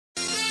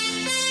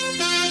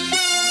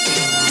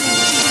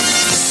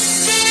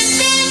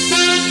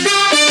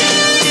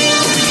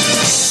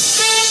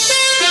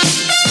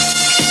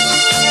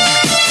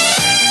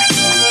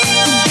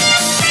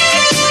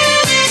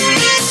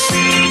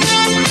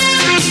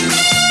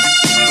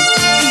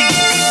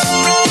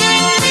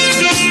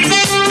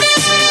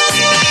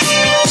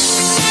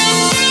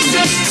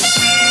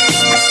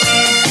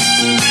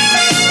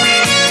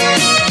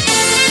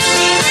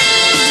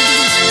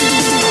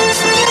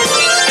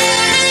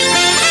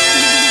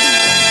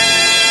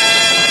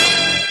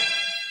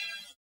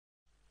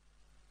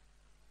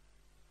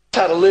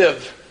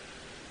live.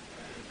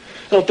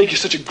 I don't think you're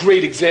such a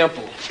great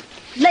example.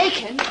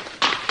 Lakin,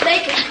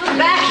 come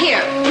back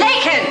here.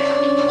 Lakin!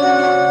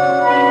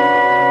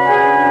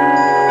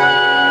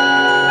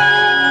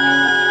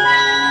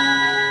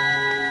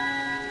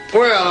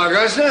 Well,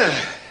 Augusta,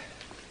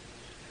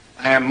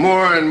 I am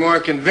more and more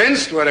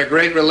convinced what a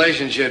great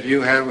relationship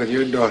you have with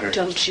your daughter.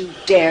 Don't you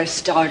dare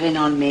start in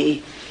on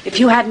me. If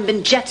you hadn't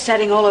been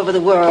jet-setting all over the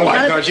world... Oh,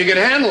 I thought you could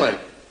handle it.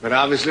 But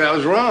obviously I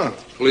was wrong.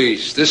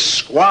 Please, this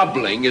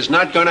squabbling is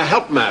not going to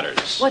help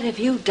matters. What have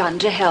you done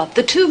to help?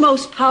 The two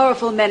most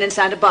powerful men in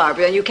Santa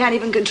Barbara, and you can't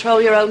even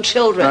control your own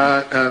children.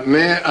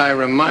 May I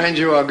remind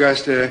you,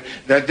 Augusta,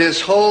 that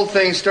this whole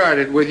thing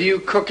started with you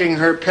cooking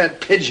her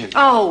pet pigeon.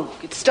 Oh,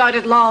 it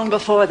started long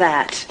before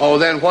that. Oh,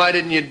 then why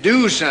didn't you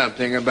do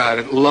something about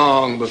it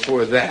long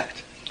before that?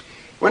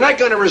 We're not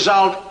going to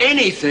resolve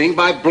anything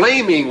by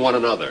blaming one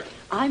another.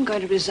 I'm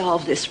going to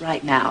resolve this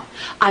right now.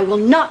 I will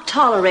not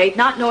tolerate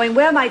not knowing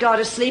where my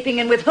daughter's sleeping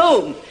and with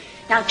whom.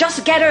 Now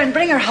just get her and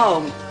bring her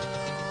home.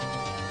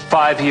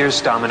 5 years,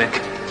 Dominic.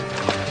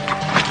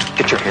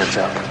 Get your hands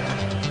up.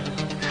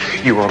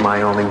 You were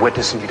my only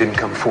witness and you didn't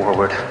come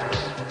forward.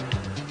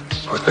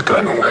 Put the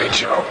gun away,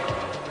 Joe.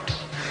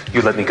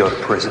 You let me go to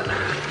prison.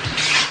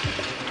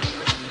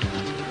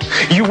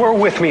 You were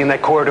with me in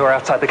that corridor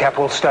outside the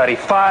Capitol study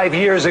 5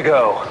 years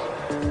ago.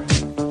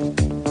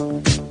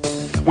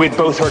 We'd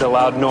both heard a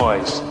loud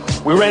noise.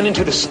 We ran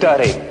into the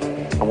study.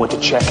 I went to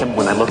check him.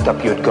 When I looked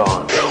up, you had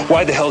gone.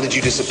 Why the hell did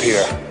you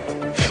disappear?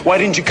 Why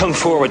didn't you come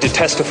forward to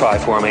testify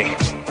for me?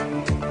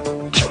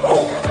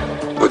 Joe,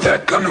 put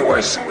that gun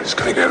away. Somebody's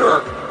gonna get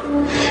hurt.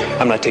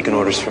 I'm not taking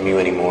orders from you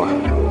anymore.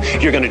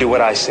 You're gonna do what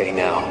I say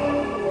now.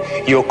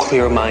 You'll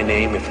clear my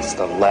name if it's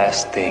the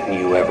last thing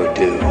you ever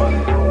do.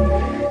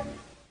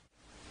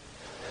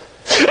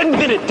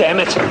 Admit it, damn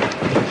it!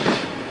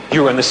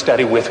 You were in the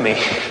study with me.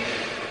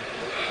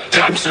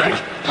 Time's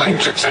playing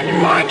tricks on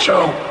your mind,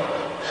 Joe.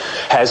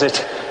 Has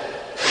it?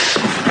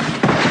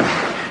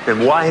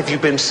 Then why have you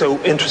been so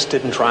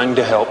interested in trying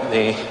to help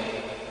me?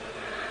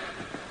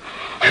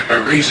 I have my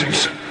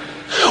reasons.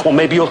 Well,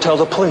 maybe you'll tell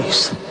the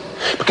police.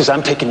 Because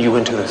I'm taking you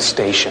into the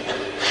station.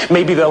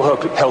 Maybe they'll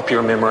help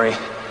your memory.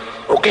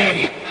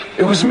 Okay,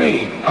 it was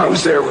me. I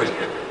was there with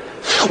you.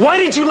 Why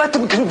did you let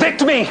them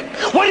convict me?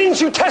 Why didn't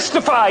you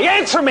testify?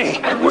 Answer me!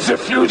 I was a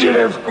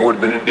fugitive. I would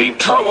have been in deep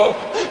trouble.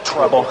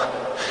 Trouble?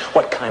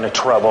 What kind of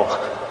trouble?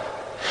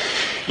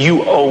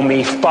 You owe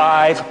me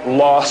 5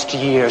 lost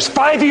years.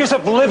 5 years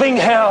of living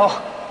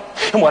hell.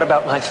 And what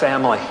about my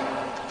family?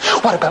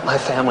 What about my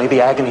family,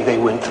 the agony they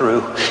went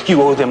through?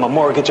 You owe them a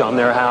mortgage on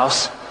their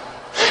house.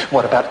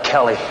 What about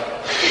Kelly?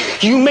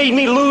 You made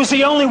me lose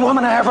the only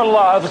woman I ever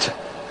loved.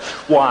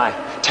 Why?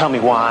 Tell me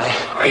why.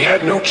 I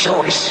had no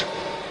choice.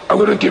 I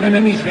would have given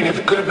anything if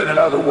it could have been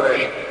another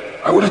way.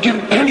 I would have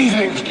given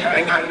anything if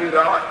Channing hadn't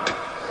died.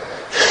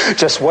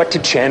 Just what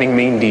did Channing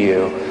mean to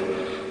you?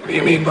 What do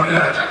you mean by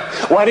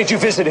that? Why did you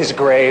visit his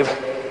grave?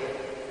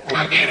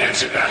 I can't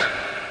answer that.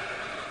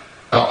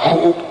 The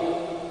whole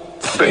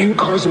thing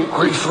caused me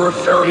grief for a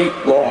very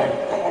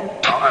long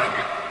time.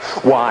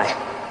 Why?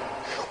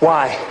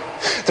 Why?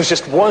 There's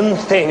just one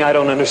thing I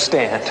don't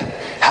understand.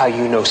 How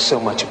you know so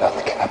much about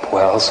the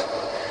Capwells.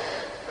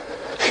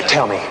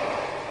 Tell me.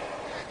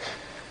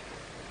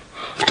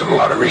 I've done a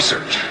lot of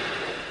research.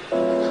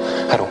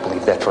 I don't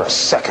believe that for a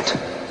second.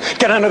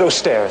 Get under those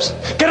stairs.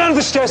 Get under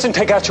the stairs and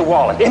take out your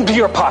wallet. Empty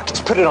your pockets.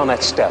 Put it on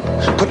that step.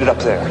 Put it up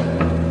there.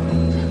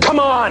 Come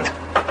on!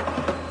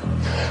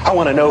 I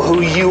want to know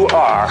who you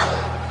are.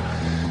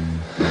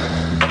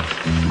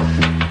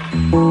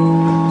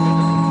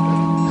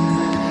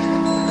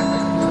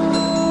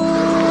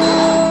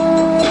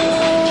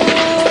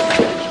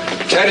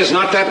 Ted is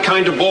not that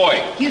kind of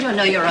boy. You don't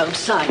know your own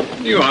son.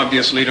 You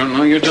obviously don't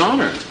know your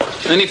daughter.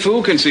 Any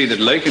fool can see that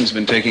Lakin's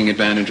been taking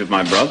advantage of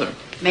my brother.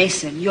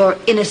 Mason, your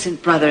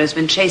innocent brother has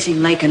been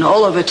chasing Lakin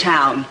all over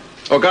town.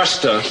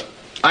 Augusta,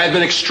 I have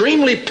been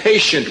extremely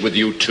patient with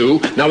you two.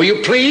 Now, will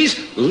you please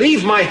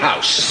leave my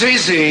house?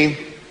 Cece,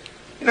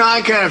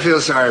 I kind of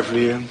feel sorry for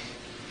you.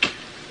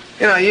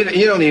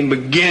 You don't even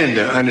begin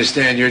to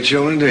understand your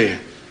children, do you?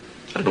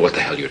 I don't know what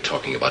the hell you're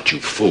talking about, you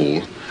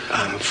fool.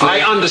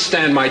 I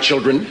understand my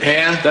children.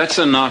 Yeah? That's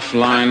enough,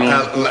 Lionel.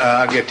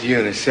 I'll get to you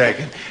in a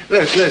second.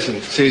 Listen,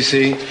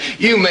 Cece,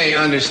 you may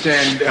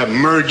understand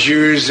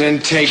mergers and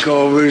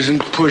takeovers and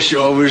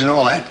pushovers and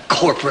all that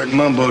corporate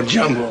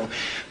mumbo-jumbo,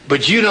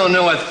 but you don't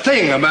know a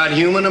thing about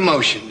human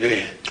emotion, do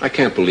you? I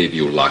can't believe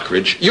you,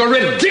 Lockridge. You're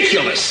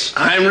ridiculous.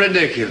 I'm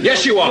ridiculous.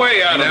 Yes, you are.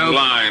 Way out of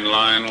line,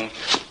 Lionel.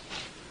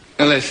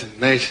 Now listen,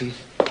 Mason,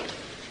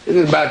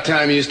 isn't it about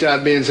time you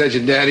stopped being such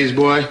a daddy's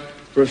boy?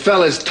 For a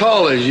fella as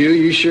tall as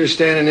you sure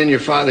standing in your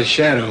father's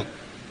shadow.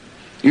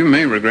 You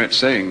may regret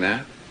saying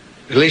that.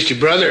 At least your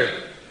brother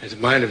has a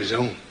mind of his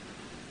own.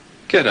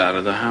 Get out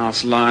of the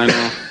house,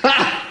 Lionel.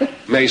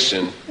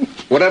 Mason,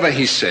 whatever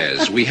he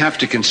says, we have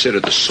to consider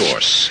the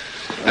source.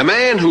 A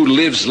man who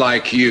lives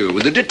like you,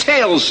 the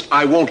details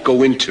I won't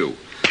go into.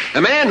 A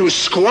man who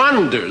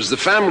squanders the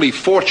family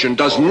fortune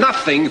does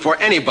nothing for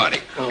anybody.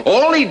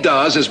 All he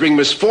does is bring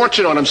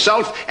misfortune on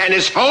himself and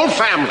his whole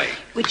family.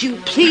 Would you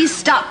please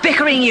stop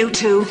bickering, you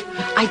two?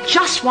 I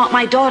just want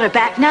my daughter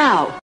back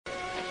now.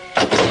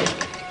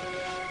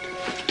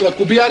 Look,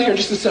 we'll be out of here in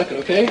just a second,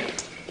 okay?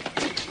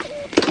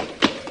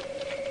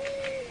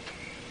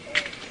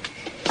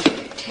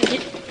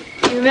 Ted,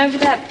 you remember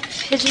that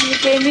pigeon you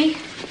gave me?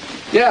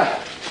 Yeah.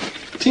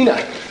 Tina.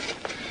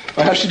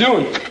 Well, how's she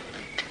doing?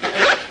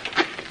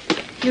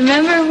 You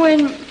remember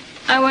when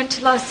I went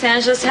to Los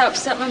Angeles, how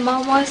upset my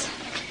mom was?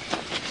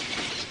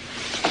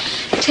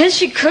 Ted,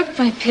 she cooked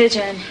my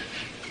pigeon.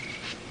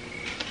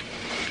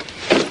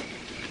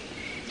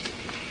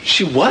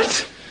 She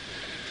what?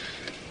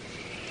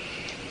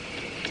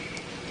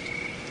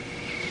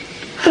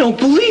 I don't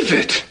believe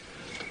it.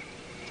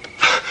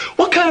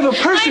 What kind of a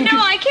person I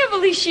know, I can't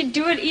believe she'd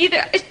do it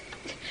either.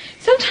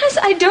 Sometimes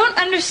I don't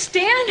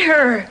understand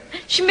her.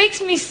 She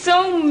makes me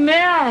so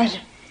mad.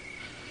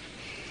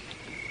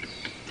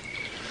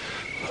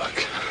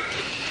 Look,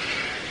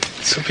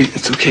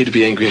 it's okay to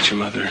be angry at your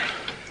mother.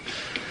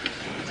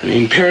 I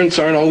mean, parents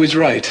aren't always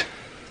right.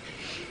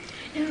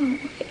 I know.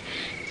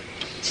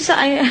 Just,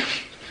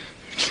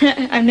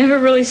 I've never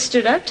really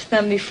stood up to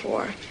them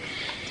before.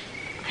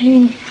 I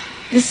mean,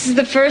 this is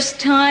the first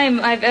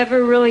time I've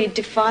ever really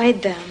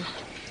defied them.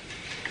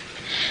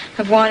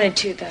 I've wanted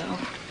to, though.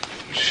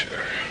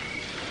 Sure.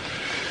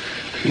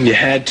 I mean, you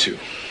had to.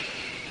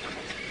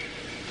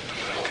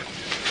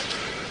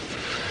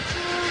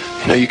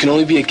 You know, you can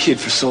only be a kid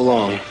for so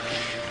long.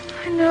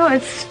 I know,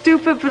 it's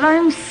stupid, but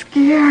I'm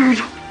scared.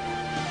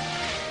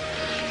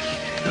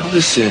 Now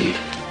listen,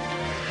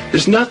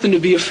 there's nothing to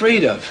be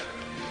afraid of.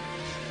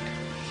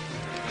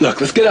 Look,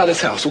 let's get out of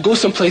this house. We'll go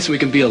someplace where we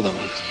can be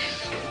alone.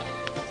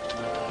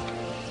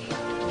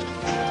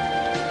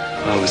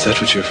 Oh, is that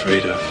what you're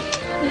afraid of?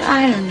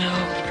 I don't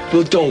know.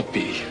 Well, don't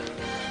be.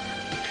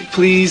 Okay,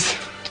 please.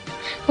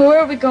 Well, where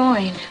are we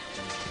going?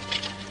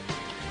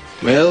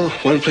 Well,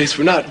 one place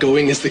we're not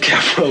going is the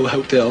Capitol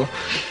Hotel.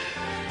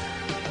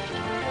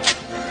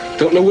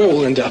 Don't know where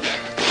we'll end up.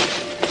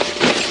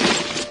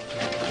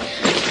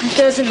 It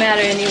doesn't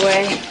matter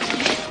anyway.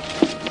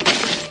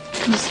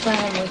 I'm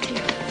smiling with you.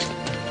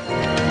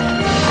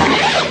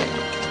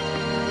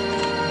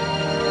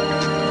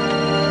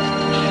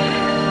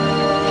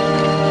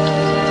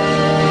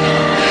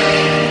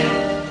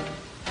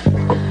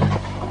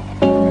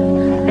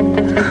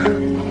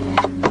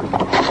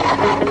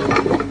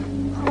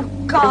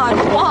 God,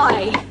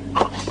 why?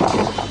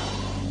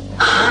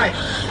 Hi.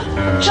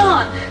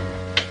 John!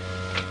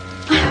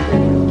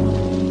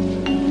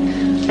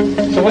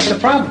 So what's the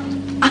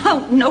problem?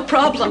 Oh, no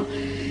problem.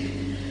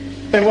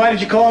 Then why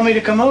did you call me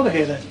to come over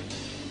here then?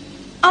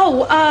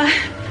 Oh,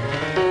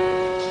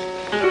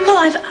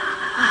 well,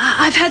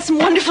 I've had some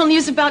wonderful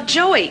news about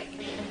Joey.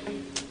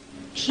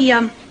 He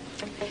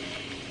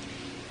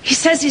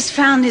says he's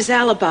found his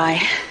alibi.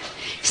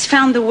 He's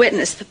found the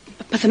witness,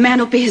 but the man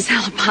will be his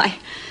alibi.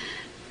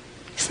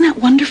 Isn't that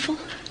wonderful?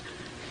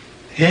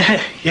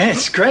 Yeah,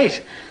 it's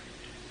great.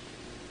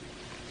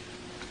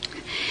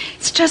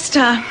 It's just,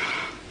 I'm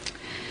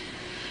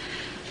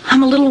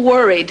a little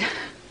worried.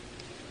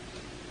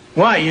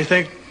 Why? You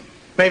think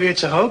maybe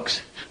it's a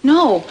hoax?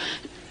 No,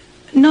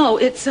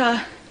 it's,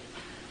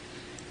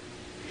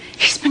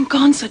 he's been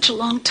gone such a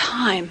long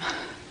time.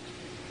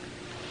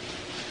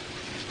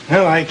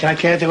 No, I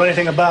can't do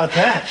anything about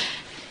that.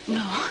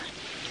 No.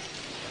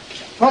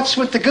 What's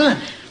with the gun?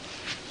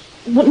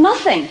 Well,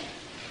 nothing.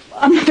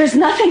 There's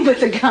nothing with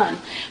the gun.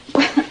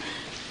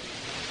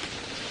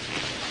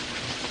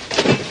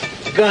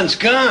 The gun's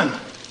gone.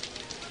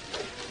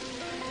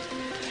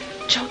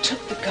 Joe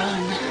took the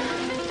gun.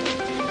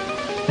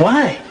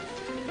 Why?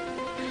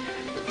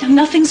 Now,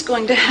 nothing's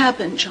going to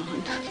happen,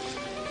 John.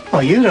 Oh,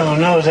 you don't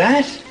know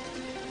that.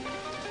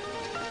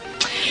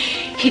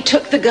 He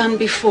took the gun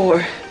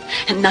before,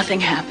 and nothing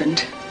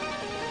happened.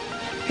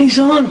 He's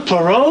on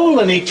parole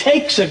and he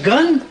takes a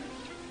gun?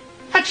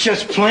 That's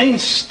just plain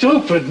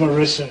stupid,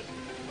 Marissa.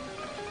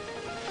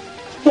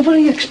 Well, what do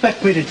you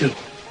expect me to do?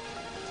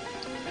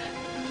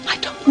 I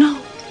don't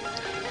know.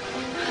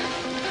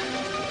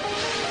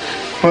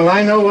 Well,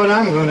 I know what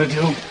I'm going to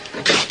do.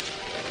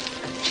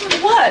 John,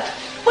 what?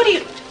 What do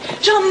you...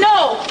 John,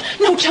 no!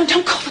 No, John,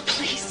 don't call the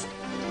police.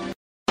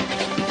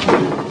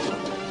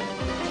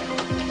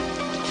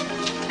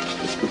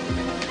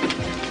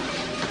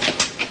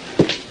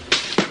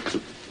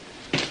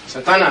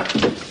 Santana.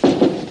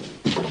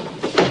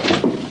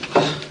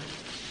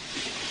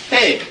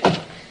 Hey.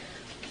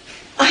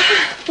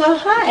 Well,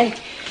 hi.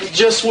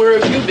 Just where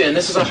have you been?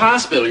 This is a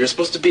hospital. You're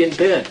supposed to be in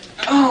bed.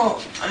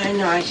 Oh, I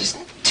know. I just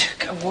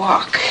took a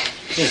walk.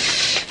 Yeah.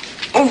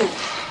 Oh.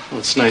 Well,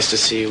 it's nice to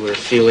see we're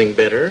feeling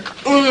better.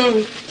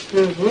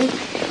 Mm-hmm.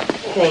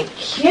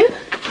 Thank you.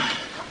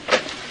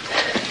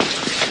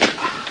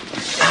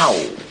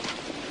 Ow.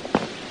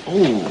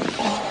 Oh.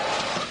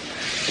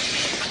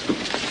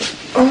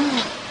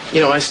 You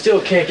know, I still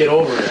can't get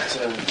over it.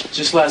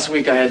 Just last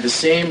week I had the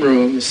same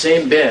room, the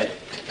same bed,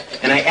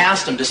 and And I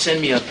asked him to send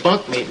me a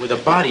bunkmate with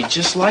a body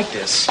just like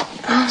this.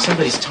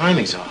 Somebody's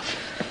timing's off.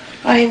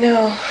 I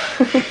know.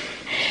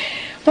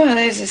 Well,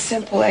 there's a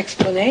simple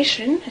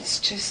explanation.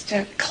 It's just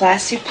a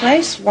classy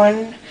place,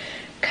 one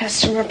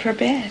customer per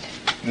bed.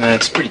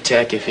 It's pretty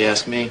tacky if you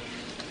ask me.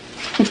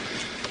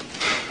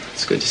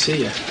 It's good to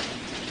see you.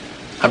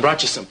 I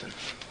brought you something.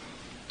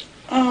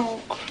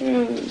 Oh,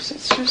 Cruz,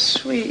 it's so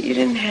sweet. You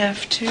didn't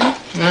have to.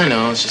 I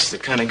know, it's just the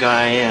kind of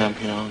guy I am.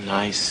 You know,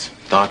 nice,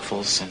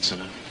 thoughtful,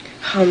 sensitive.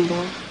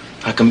 Humble.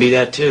 I can be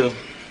that, too.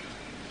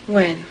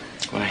 When?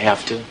 When I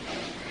have to.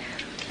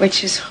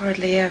 Which is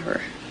hardly ever.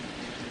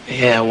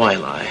 Yeah, why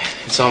lie?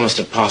 It's almost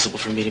impossible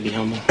for me to be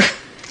humble.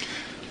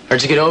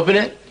 Aren't you going to open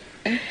it?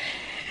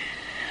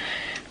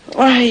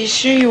 Well, are you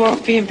sure you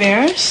won't be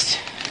embarrassed?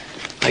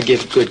 I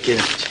give good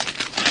gift.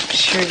 I'm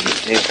sure you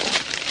do.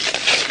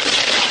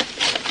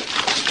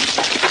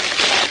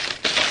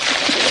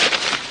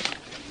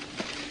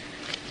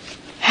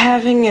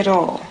 Having it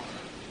all.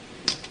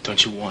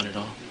 Don't you want it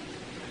all?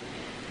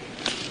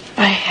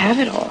 I have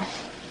it all.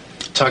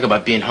 Talk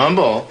about being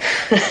humble.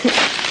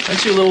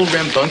 Aren't you a little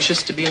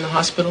rambunctious to be in the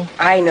hospital?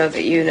 I know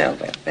that you know,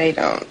 but they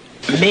don't.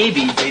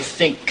 Maybe they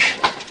think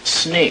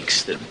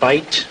snakes that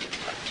bite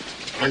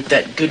aren't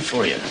that good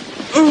for you.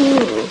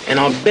 And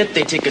I'll bet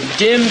they take a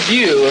dim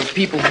view of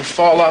people who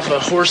fall off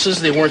of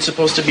horses they weren't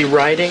supposed to be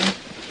riding.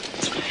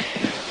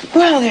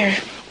 Well, they're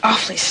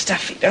awfully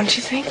stuffy, don't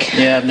you think?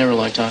 Yeah, I've never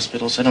liked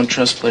hospitals. I don't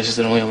trust places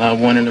that only allow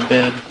one in a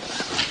bed.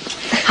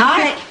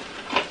 Hi.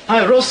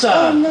 Hi,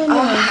 Rosa.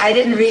 Oh, I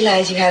didn't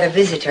realize you had a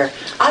visitor.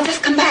 I'll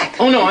just come back.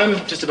 Oh, no, I'm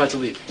just about to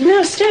leave.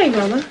 No, stay,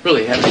 Mama.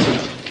 Really, have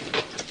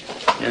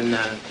it. And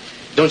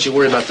don't you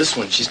worry about this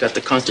one. She's got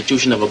the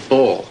constitution of a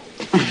bull.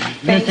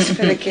 Thanks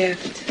for the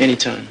gift.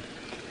 Anytime.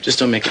 Just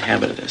don't make a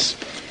habit of this.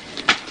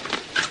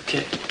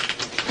 Okay.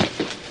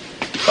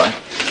 Bye.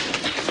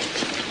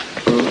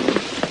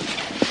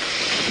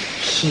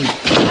 He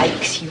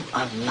likes you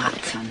a lot,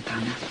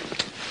 Santana.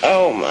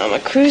 Oh, Mama,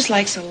 Cruz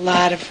likes a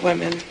lot of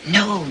women.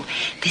 No,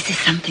 this is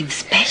something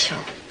special.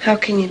 How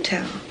can you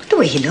tell? The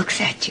way he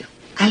looks at you.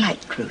 I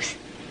like Cruz.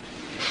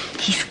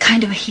 He's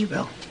kind of a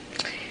hero.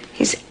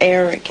 He's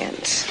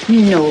arrogant.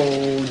 No.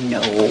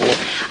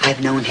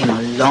 I've known him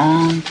a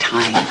long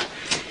time.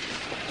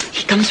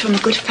 He comes from a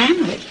good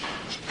family.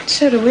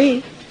 So do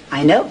we.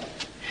 I know.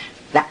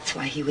 That's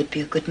why he would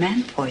be a good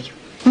man for you.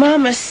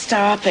 Mama,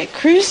 stop it.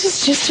 Cruz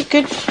is just a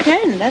good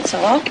friend, that's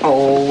all.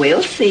 Oh,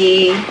 we'll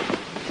see.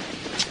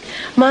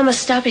 Mama,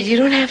 stop it. You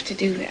don't have to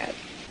do that.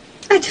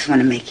 I just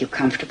want to make you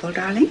comfortable,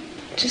 darling.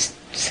 Just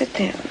sit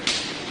down.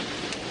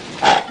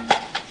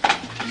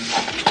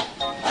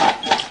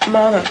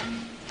 Mama,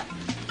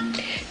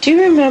 do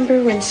you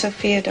remember when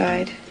Sophia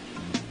died?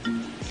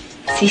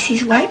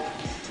 Cece's wife?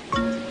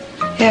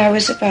 Yeah, I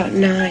was about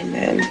 9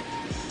 then.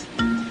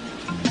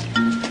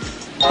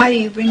 Why do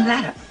you bring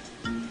that up?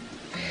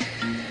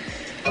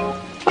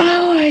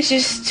 Oh, I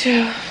just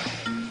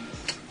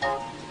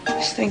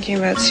was thinking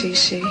about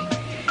Cece.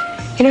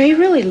 You know, he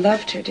really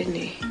loved her, didn't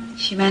he?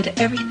 She meant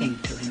everything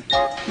to him.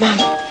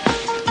 Mama,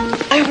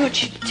 I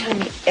want you to tell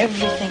me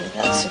everything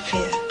about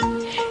Sophia.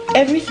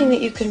 Everything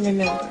that you can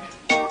remember.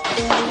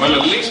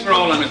 Well, at least we're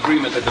all in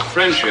agreement that the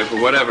friendship,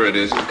 or whatever it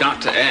is, has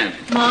got to end.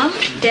 Mom,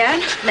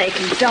 Dad,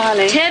 Lakin,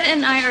 darling. Ted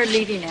and I are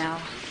leaving now.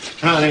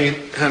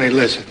 Honey,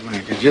 listen,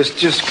 Micah,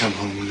 just come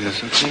home with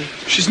us, okay?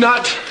 She's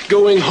not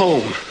going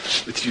home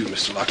with you,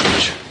 Mr.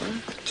 Lockridge.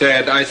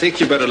 Ted, I think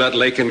you better let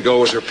Lakin go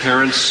with her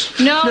parents.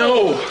 No.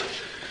 No.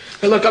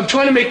 Now, look, I'm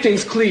trying to make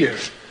things clear.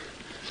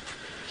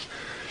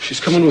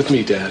 She's coming with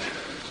me, Dad.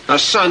 Now,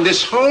 son,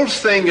 this whole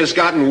thing has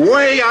gotten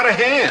way out of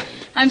hand.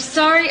 I'm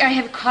sorry I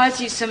have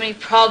caused you so many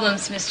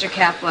problems, Mr.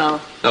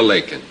 Capwell. Now,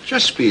 Lakin,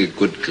 just be a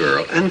good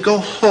girl and go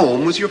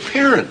home with your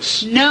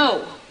parents.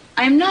 No,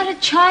 I'm not a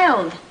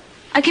child.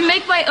 I can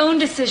make my own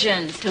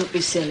decisions. Don't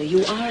be silly.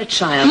 You are a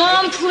child.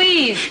 Mom,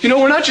 please. You know,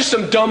 we're not just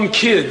some dumb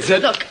kids.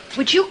 Look,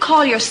 would you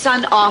call your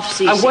son off,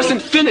 Cece? I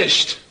wasn't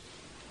finished.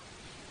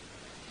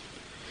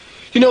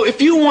 You know,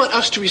 if you want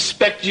us to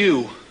respect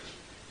you,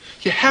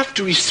 you have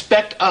to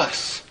respect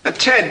us. Now,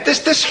 Ted,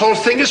 this whole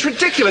thing is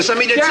ridiculous. I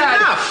mean, it's Dad.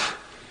 enough.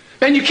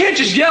 Man, you can't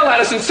just yell at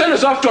us and send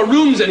us off to our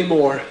rooms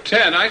anymore.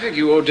 Ted, I think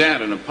you owe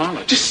Dad an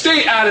apology. Just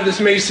stay out of this,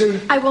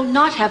 Mason. I will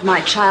not have my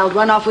child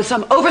run off with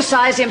some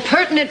oversized,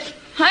 impertinent...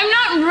 I'm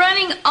not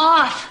running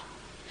off.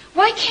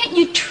 Why can't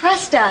you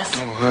trust us?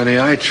 Oh, honey,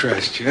 I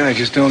trust you. I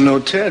just don't know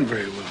Ted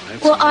very well.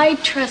 That's Well, all. I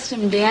trust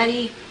him,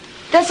 Daddy.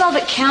 That's all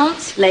that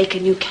counts.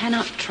 Lakin, you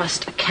cannot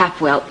trust a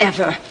Capwell,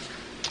 ever.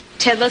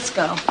 Ted, let's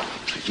go.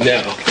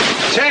 No.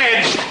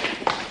 Ted!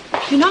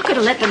 You're not going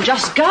to let them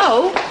just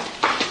go.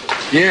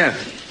 Yeah,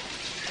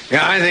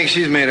 I think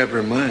she's made up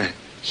her mind.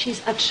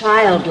 She's a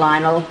child,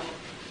 Lionel.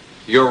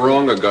 You're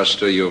wrong,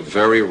 Augusta. You're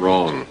very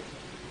wrong.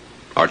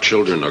 Our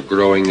children are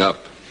growing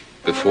up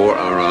before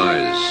our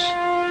eyes.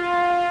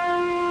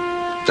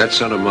 That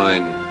son of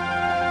mine,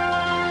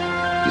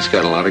 he's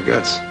got a lot of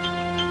guts.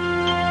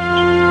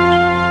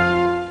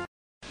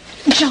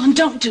 John,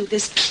 don't do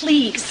this,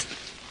 please.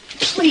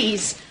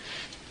 Please.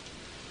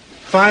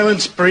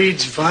 Violence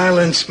breeds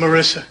violence,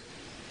 Marissa.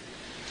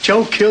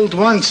 Joe killed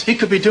once. He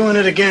could be doing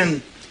it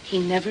again. He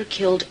never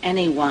killed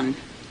anyone.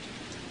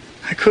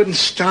 I couldn't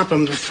stop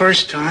him the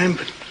first time,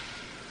 but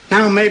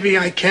now maybe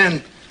I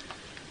can.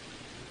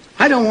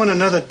 I don't want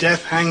another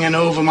death hanging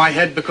over my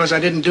head because I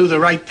didn't do the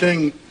right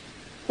thing.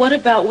 What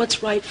about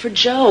what's right for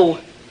Joe?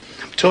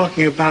 I'm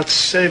talking about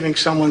saving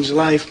someone's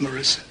life,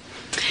 Marissa.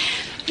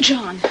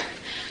 John,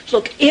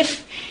 look,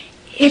 if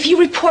you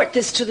report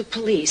this to the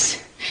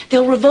police,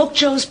 they'll revoke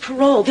Joe's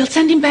parole. They'll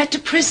send him back to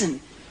prison.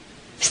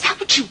 Is that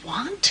what you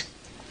want?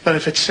 But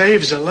if it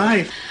saves a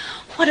life...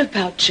 What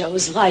about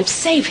Joe's life?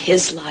 Save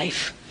his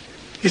life.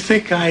 You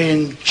think I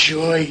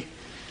enjoy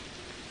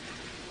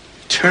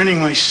turning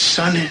my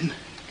son in?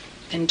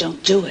 Then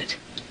don't do it.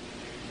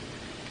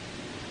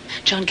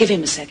 John, give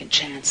him a second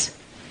chance.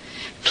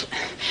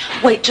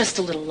 Wait just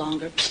a little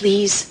longer,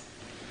 please.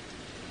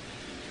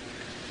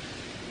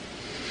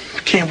 I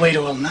can't wait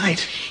all night.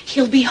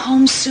 He'll be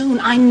home soon.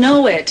 I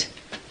know it.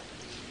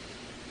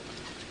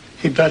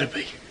 He better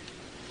be.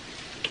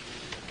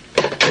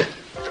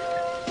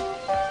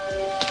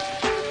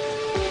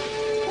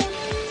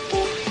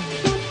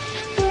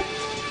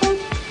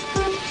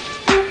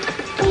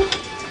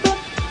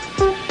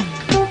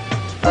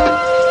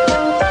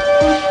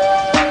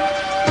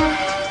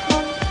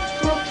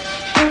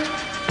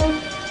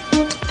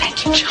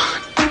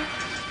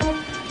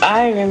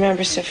 I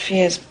remember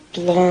Sophia's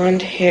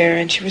blonde hair,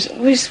 and she was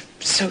always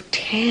so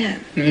tan.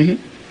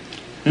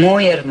 Mm-hmm.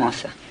 Muy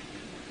hermosa.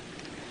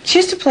 She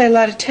used to play a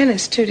lot of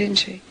tennis, too, didn't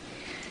she?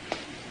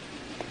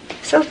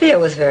 Sophia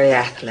was very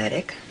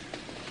athletic.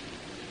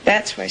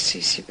 That's why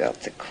Cece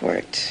built the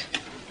court.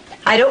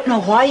 I don't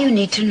know why you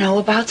need to know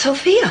about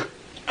Sophia.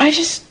 I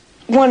just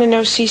want to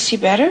know Cece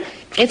better.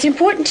 It's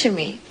important to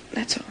me,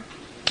 that's all.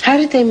 How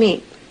did they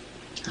meet?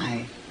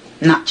 I'm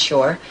not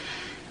sure.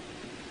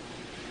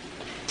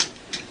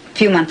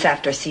 A few months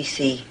after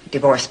Cece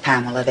divorced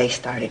Pamela, they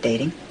started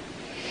dating.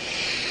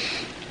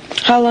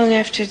 How long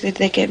after did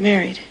they get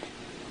married?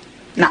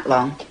 Not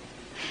long.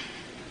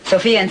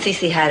 Sophia and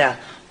Cece had a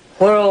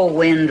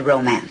whirlwind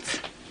romance.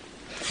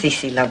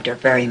 Cece loved her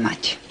very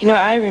much. You know,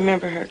 I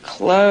remember her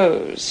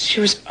clothes. She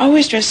was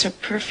always dressed so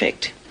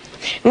perfect.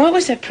 And what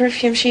was that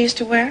perfume she used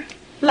to wear?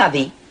 La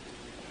Vie.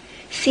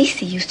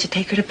 Cece used to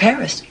take her to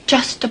Paris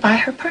just to buy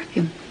her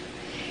perfume.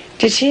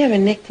 Did she have a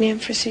nickname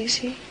for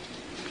Cece?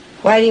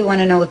 Why do you want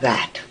to know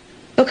that?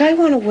 Look, I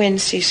want to win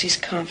Cece's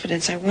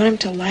confidence. I want him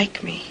to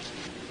like me.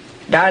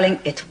 Darling,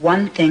 it's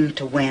one thing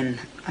to win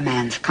a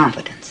man's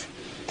confidence.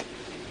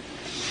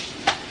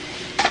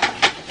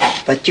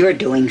 But you're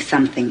doing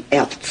something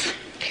else.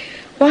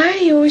 Why are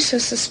you always so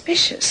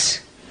suspicious?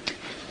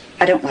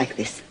 I don't like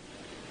this.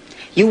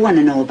 You want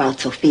to know about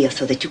Sophia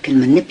so that you can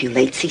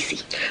manipulate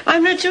Cece.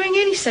 I'm not doing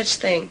any such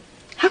thing.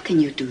 How can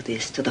you do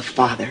this to the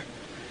father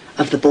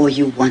of the boy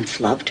you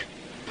once loved?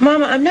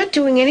 Mama, I'm not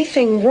doing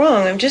anything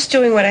wrong. I'm just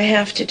doing what I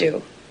have to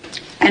do.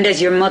 And as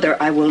your mother,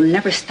 I will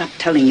never stop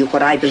telling you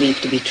what I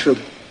believe to be true.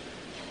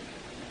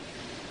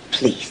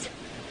 Please,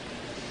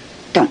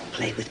 don't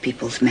play with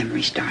people's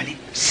memories, darling.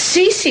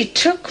 Cece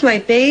took my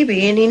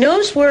baby, and he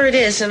knows where it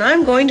is, and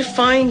I'm going to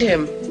find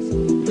him.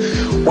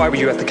 Why were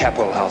you at the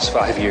Capitol House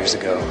 5 years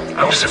ago?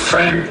 I was a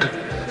friend.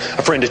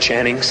 A friend of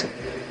Channing's?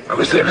 I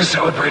was there to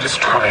celebrate his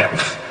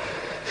triumph.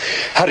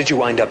 How did you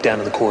wind up down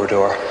in the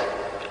corridor?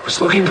 I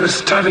was looking for the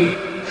study.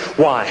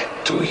 Why?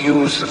 To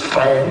use the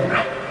phone.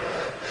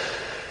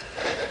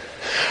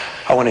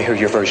 I want to hear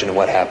your version of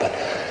what happened.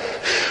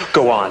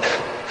 Go on.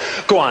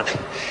 Go on.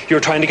 You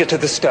were trying to get to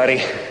the study.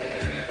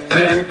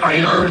 Then I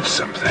heard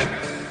something.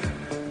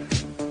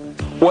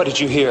 What did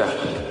you hear?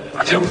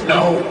 I don't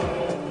know.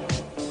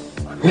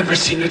 I've never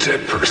seen a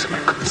dead person. I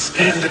couldn't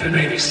stand it. It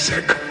made me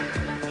sick.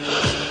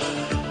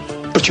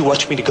 But you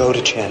watched me to go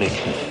to Channing.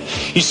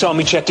 You saw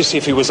me check to see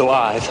if he was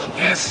alive.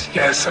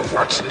 Yes, I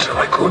watched until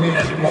I couldn't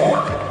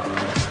anymore.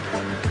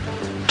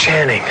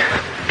 Channing.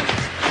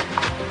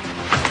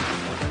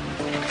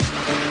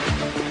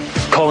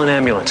 Call an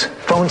ambulance.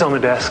 Phone's on the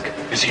desk.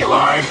 Is he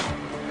alive?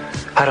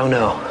 I don't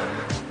know.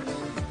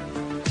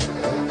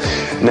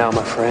 Now,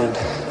 my friend,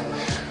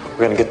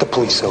 we're gonna get the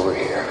police over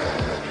here.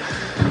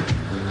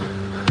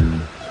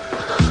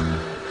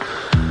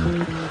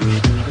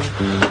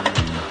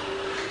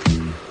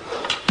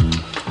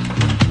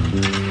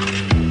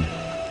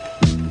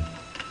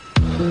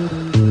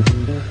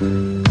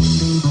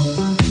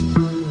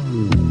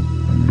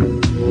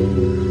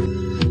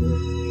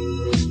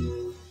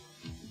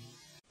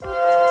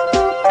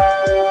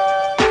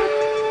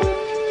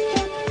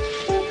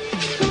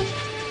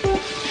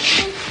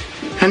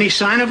 Any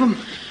sign of him?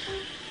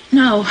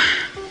 No,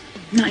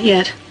 not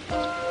yet.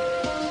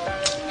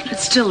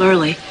 It's still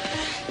early.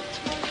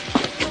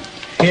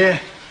 Yeah.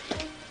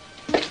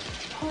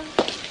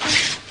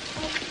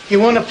 You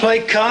want to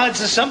play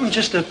cards or something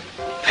just to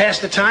pass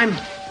the time?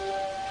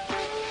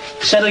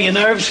 Settle your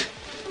nerves?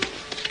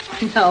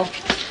 No.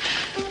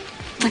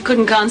 I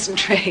couldn't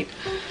concentrate.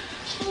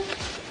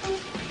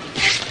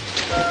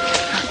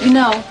 You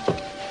know,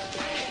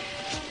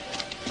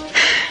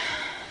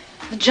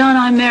 the John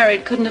I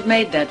married couldn't have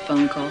made that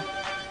phone call.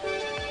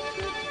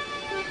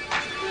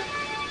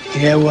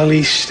 Yeah, well,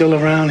 he's still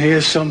around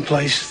here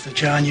someplace, the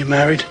John you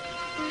married.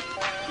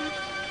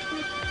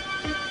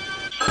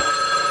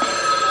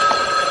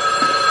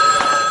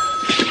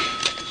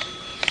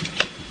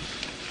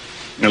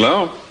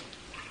 Hello?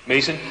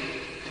 Mason,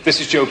 this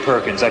is Joe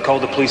Perkins. I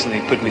called the police and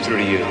they put me through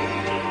to you. Yeah,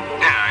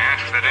 I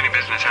asked that any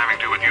business having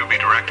to do with you be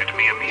directed to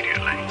me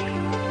immediately.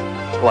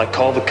 Well, I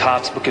called the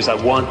cops because I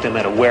want them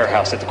at a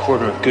warehouse at the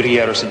corner of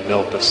Gutierrez and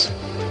Milpas.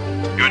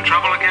 You in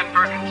trouble again,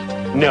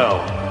 Perkins?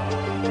 No.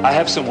 I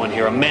have someone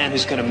here, a man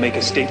who's going to make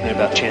a statement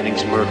about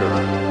Channing's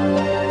murderer.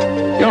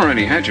 You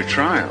already had your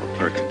trial,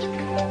 Perkins.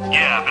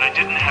 Yeah, but I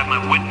didn't have my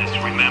witness,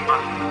 remember?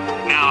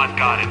 Now I've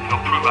got him. He'll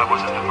prove I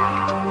wasn't the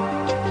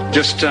murderer.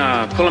 Just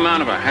pull him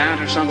out of a hat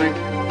or something?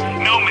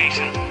 No,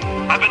 Mason.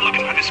 I've been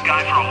looking for this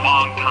guy for a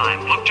long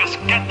time. Look, just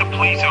get the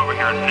police over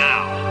here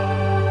now.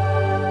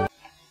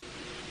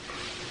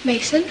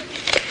 Mason?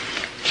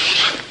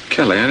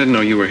 Kelly, I didn't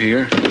know you were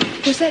here.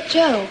 Was that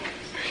Joe?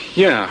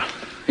 Yeah.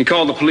 He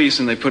called the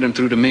police and they put him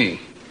through to me.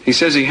 He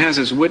says he has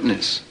his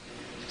witness.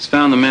 He's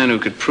found the man who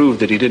could prove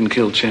that he didn't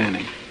kill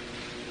Channing.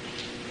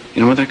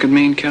 You know what that could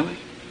mean, Kelly?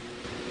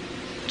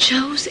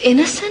 Joe's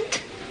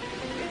innocent?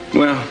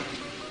 Well,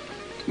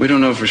 we don't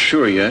know for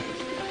sure yet.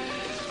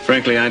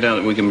 Frankly, I doubt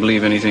that we can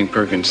believe anything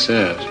Perkins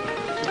says.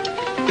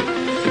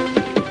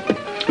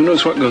 Who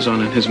knows what goes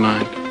on in his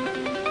mind?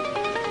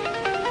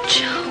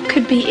 Joe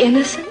could be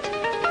innocent?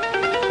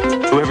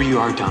 Whoever you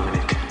are,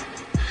 Dominic,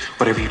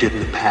 whatever you did in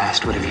the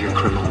past, whatever your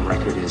criminal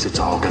record is, it's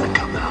all going to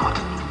come out.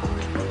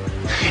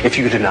 If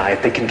you deny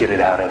it, they can get it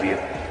out of you.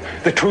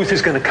 The truth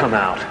is going to come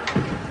out.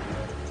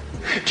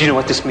 Do you know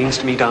what this means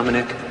to me,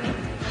 Dominic?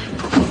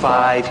 For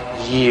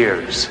 5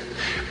 years,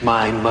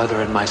 my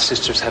mother and my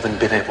sisters haven't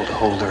been able to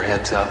hold their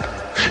heads up.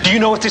 Do you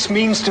know what this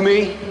means to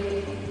me?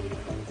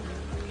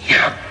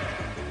 Yeah,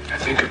 I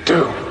think I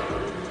do.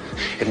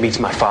 It means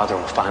my father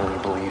will finally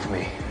believe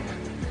me.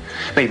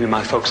 Maybe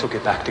my folks will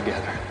get back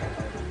together.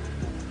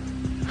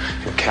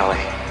 And Kelly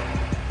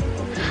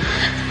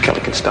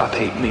can stop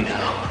hating me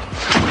now.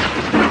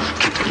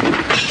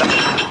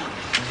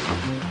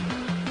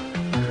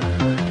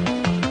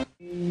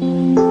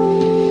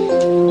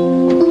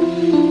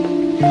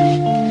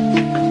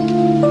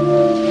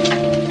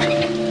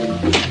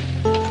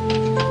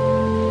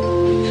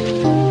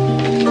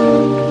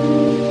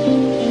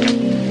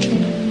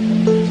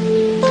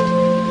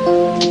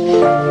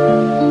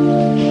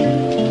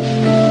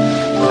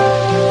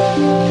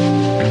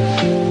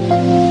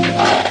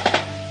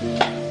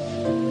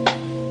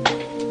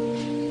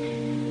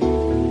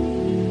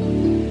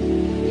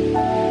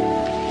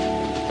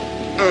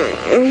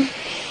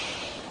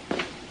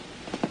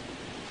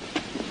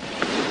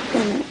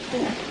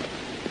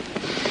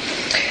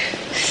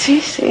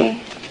 Cece.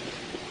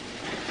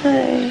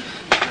 Hi.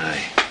 Hi.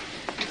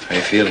 How are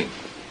you feeling?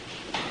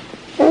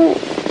 Oh.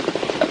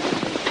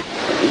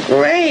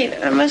 Great.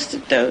 I must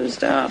have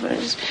dozed off. I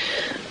was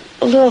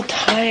a little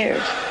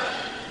tired.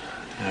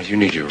 Now, you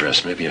need your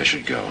rest. Maybe I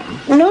should go,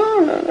 huh?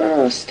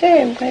 No.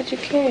 Stay. I'm glad you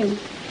came.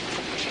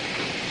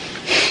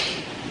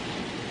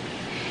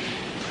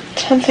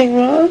 Something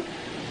wrong?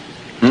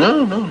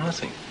 No,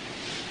 nothing.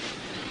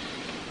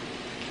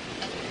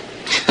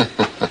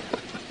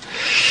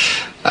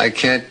 I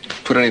can't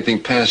put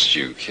anything past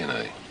you, can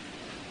I?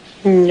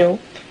 Nope.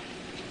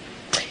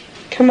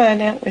 Come on,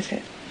 out with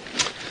it.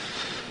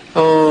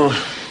 Oh,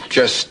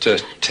 just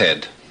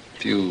Ted.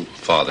 Few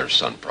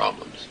father-son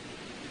problems.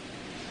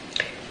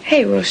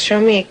 Hey, well,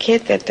 show me a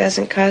kid that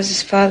doesn't cause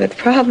his father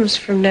problems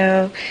from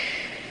now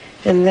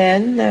and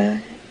then,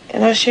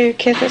 and I'll show you a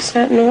kid that's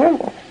not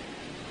normal.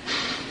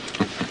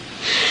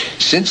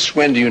 Since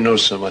when do you know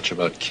so much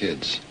about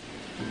kids?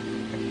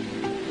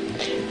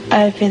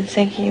 I've been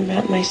thinking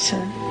about my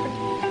son.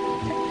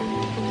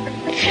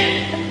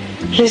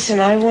 Listen,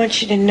 I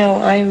want you to know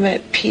I'm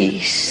at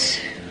peace,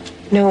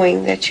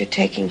 knowing that you're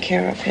taking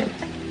care of him.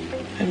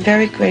 I'm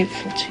very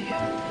grateful to you.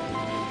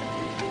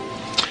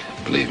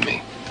 Believe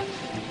me,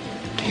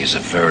 he's a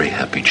very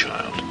happy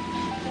child.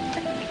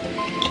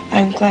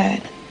 I'm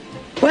glad.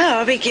 Well,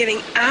 I'll be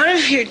getting out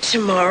of here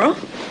tomorrow.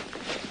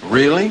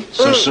 Really?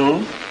 So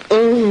soon?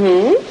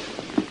 Mm-hmm.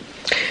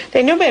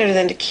 They know better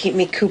than to keep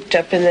me cooped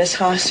up in this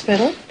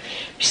hospital.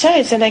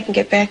 Besides, then I can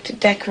get back to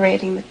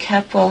decorating the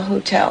Capitol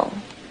Hotel.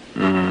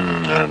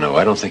 I don't know.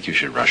 I don't think you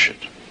should rush it.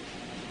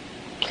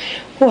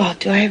 Well,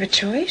 do I have a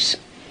choice?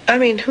 I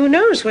mean, who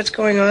knows what's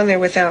going on there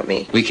without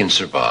me? We can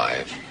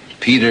survive.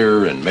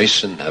 Peter and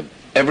Mason have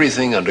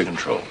everything under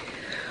control.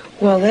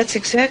 Well, that's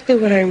exactly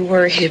what I'm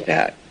worried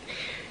about.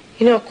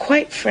 You know,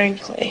 quite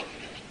frankly,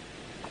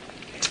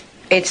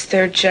 it's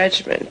their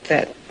judgment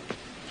that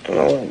I'm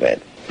a little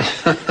bit...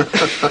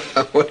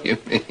 What do you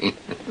mean?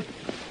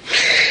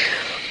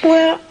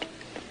 Well,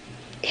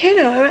 you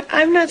know,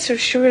 I'm not so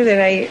sure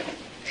that I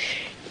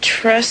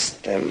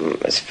trust them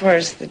as far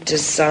as the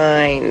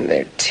design,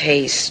 their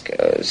taste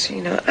goes.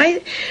 You know,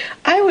 I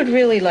would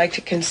really like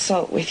to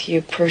consult with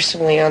you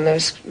personally on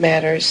those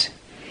matters.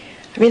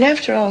 I mean,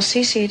 after all,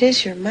 Cece, it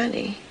is your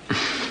money.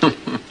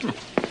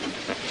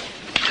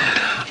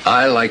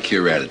 I like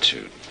your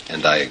attitude,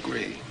 and I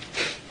agree.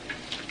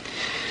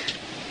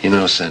 You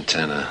know,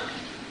 Santana,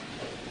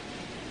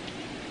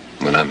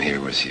 when I'm here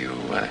with you,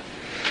 I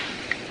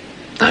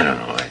don't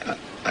know,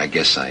 I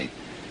guess I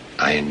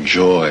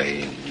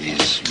enjoy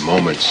these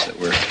moments that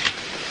we're...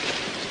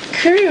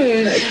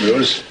 Cruz. Hey,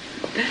 Cruz.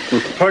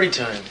 Party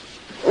time.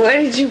 What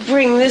did you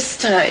bring this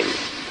time?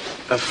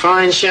 A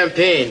fine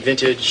champagne,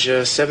 vintage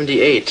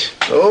 78.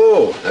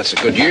 Oh, that's a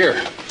good year.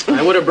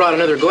 I would have brought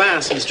another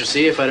glass, Mr.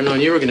 C, if I'd have known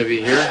you were going to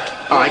be here.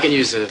 Oh, I can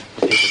use a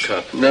paper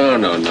cup.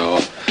 No.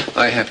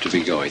 I have to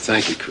be going.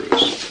 Thank you,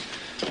 Cruz.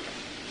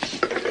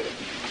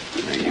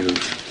 Now, you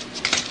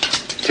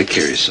take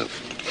care of yourself.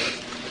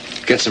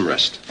 Get some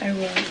rest. I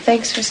will.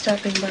 Thanks for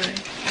stopping by.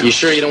 You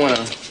sure you don't want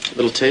a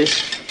little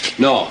taste?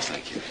 No,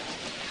 thank you.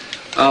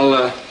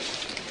 I'll,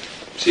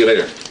 see you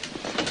later.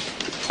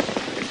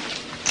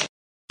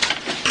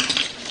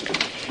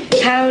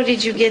 How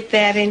did you get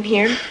that in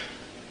here?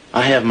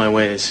 I have my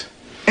ways.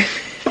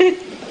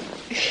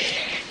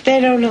 They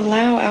don't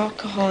allow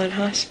alcohol in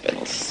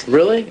hospitals.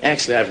 Really?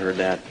 Actually, I've heard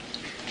that.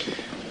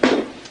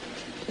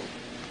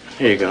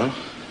 Here you go.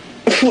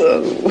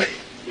 Whoa.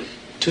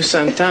 To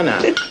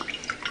Santana.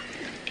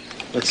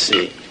 Let's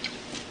see.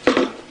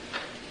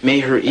 May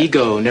her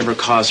ego never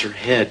cause her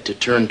head to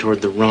turn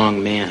toward the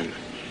wrong man.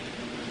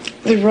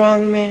 The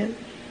wrong man?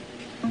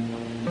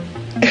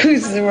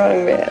 Who's the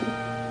wrong man?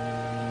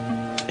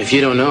 If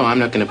you don't know, I'm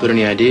not going to put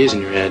any ideas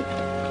in your head.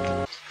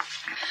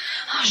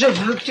 Je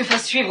veux que tu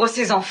fasses suivre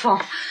ces enfants.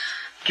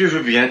 Tu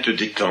veux bien te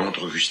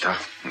détendre, Augusta.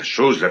 La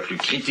chose la plus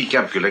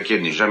critiquable que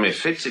laquelle n'ait jamais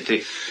faite,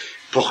 c'était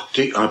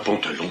porter un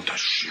pantalon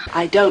tachu.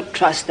 I don't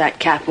trust that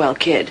Capwell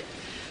kid.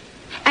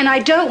 And I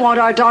don't want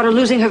our daughter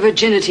losing her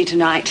virginity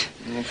tonight.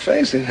 Well,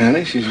 face it,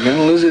 honey. She's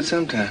gonna lose it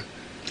sometime.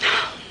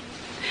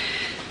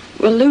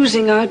 We're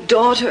losing our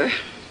daughter.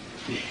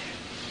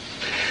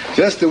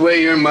 Just the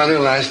way your mother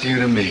lost you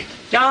to me.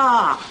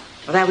 Ah,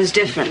 well, that was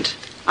different.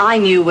 I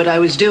knew what I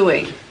was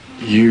doing.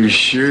 You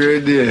sure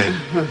did.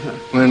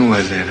 When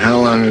was it? How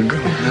long ago?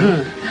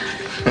 Huh?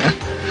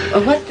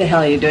 Well, what the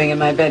hell are you doing in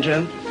my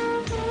bedroom?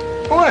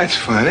 Oh, that's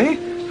funny.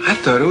 I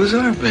thought it was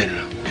our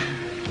bedroom.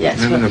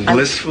 Yes. Remember the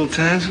blissful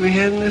times we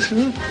had in this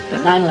room?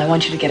 But Lionel, I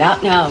want you to get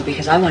out now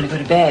because I want to go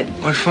to bed.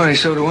 What's funny,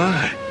 so do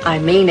I. I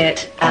mean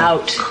it.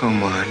 Out.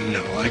 Come on,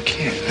 no, I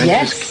can't. I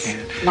Yes. just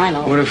can't.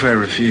 Lionel. What if I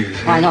refuse?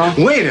 Lionel.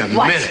 Wait a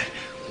What? minute.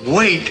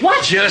 Wait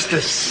What? just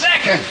a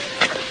second.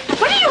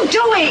 What are you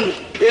doing?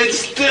 It's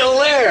still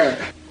there.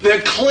 The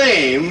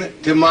claim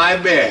to my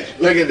bed.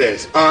 Look at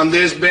this. On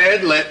this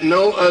bed, let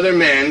no other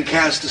man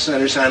cast a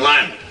center sign.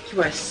 Lionel.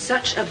 You are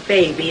such a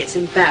baby. It's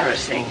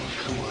embarrassing.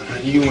 Come on,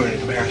 honey. You weren't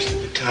embarrassed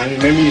at the time.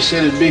 Remember you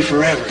said it'd be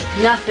forever.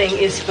 Nothing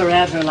is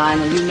forever,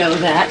 Lionel. You know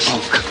that.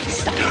 Oh, come on.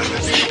 Stop.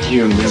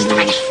 You remember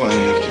it was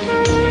funny after you.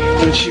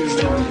 Don't you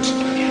remember?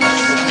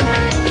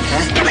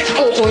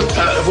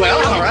 Well,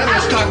 all right.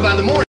 Let's talk about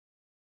the morning.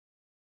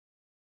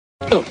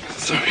 Oh,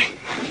 sorry.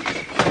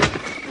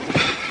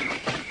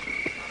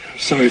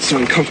 Sorry it's so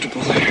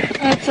uncomfortable there.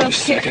 That's okay.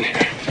 Just a second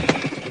here.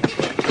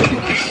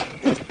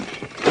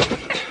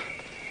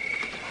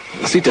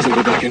 The seat doesn't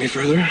go back any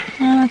further.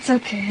 Oh, it's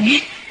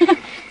okay.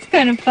 It's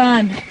kind of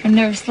fun. I've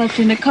never slept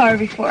in a car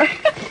before.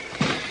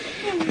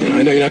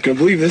 I know you're not going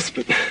to believe this,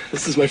 but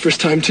this is my first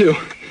time, too.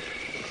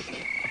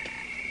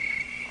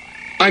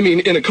 I mean,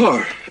 in a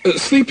car.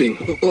 Sleeping.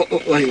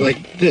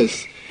 Like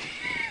this.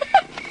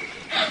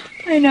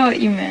 I know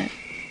what you meant.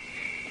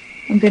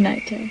 Well, good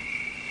night, Ted.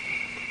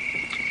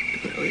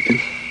 Good night, Lincoln.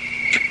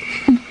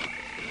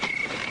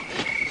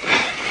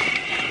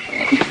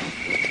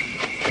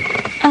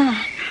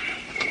 Ah.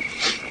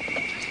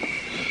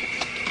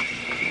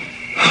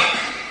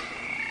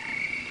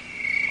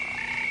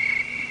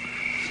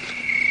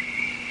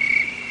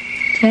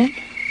 Ted?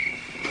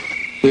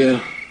 Yeah.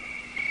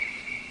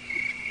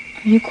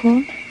 Are you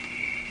cold?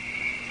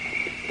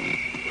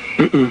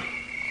 Mm-mm.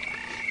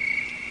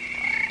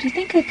 Do you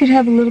think I could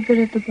have a little bit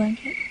of the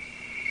blanket?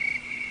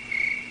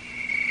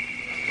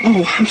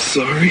 Oh, I'm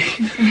sorry.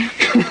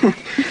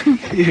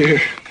 Here.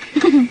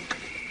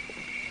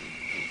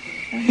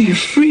 Hey, you're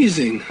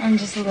freezing. I'm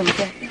just a little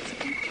bit. That's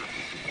okay.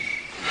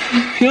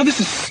 You know, this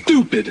is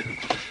stupid.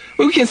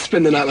 Well, we can't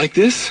spend the night like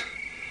this.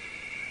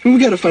 I mean,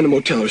 we gotta find a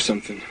motel or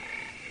something.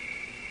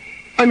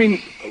 I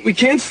mean, we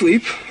can't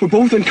sleep. We're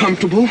both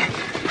uncomfortable.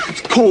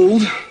 It's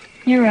cold.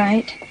 You're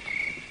right.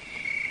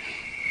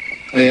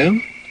 I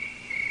am?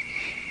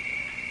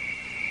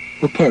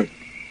 What part?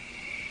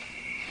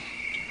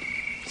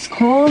 It's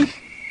cold.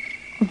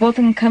 We're both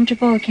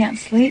uncomfortable. We can't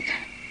sleep.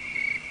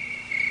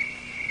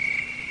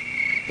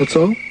 That's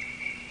all?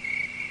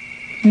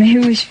 Maybe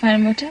we should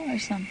find a motel or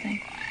something.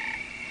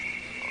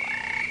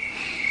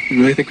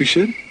 You really think we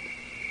should?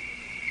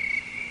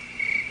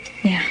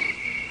 Yeah.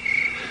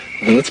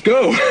 Well, let's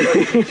go.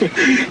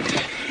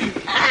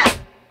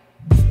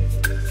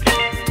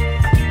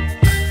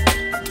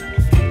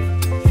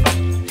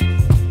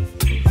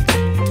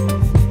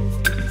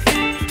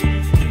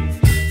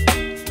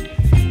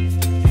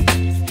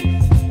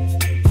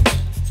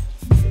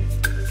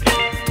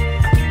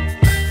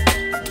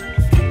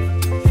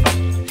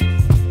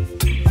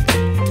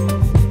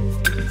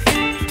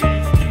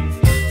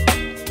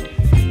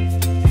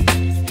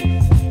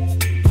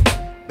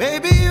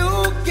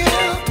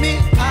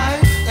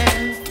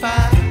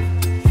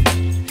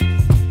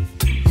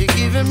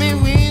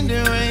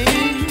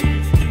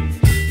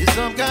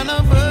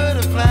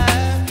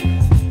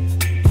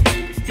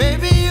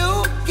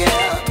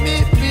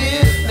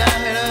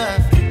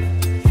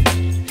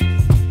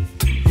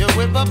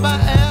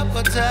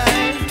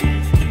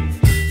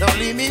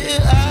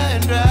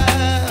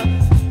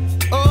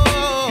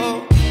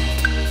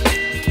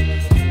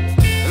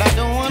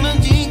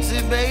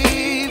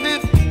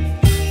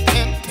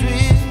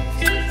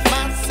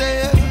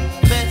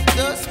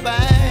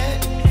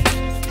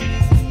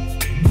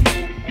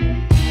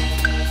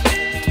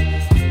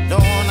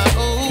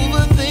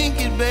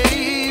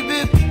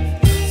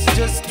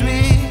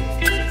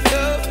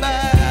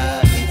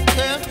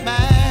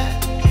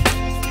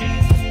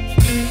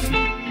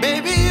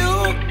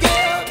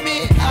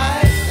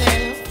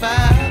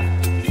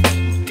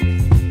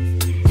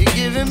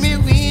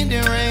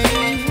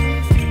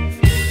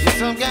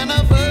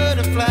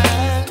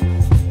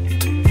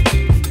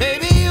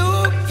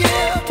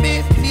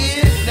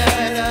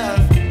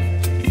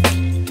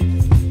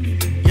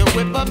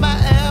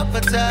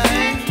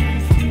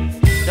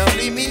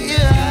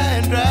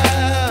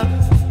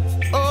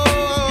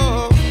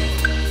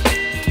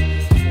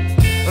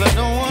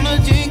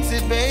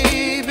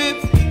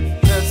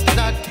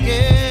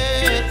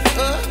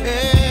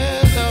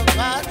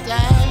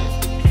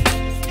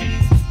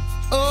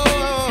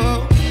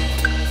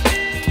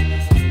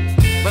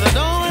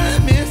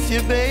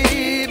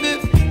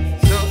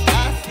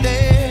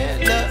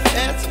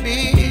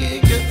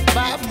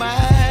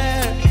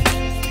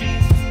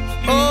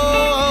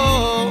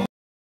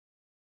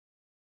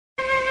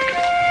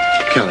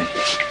 Kelly,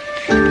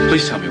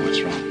 please tell me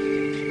what's wrong.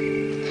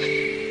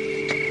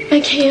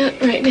 I can't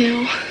right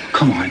now.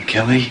 Come on,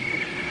 Kelly.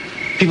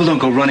 People don't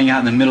go running out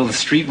in the middle of the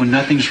street when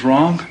nothing's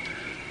wrong.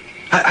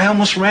 I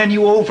almost ran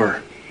you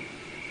over.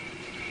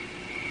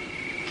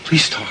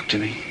 Please talk to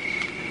me.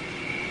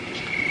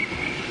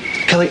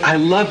 Kelly, I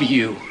love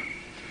you.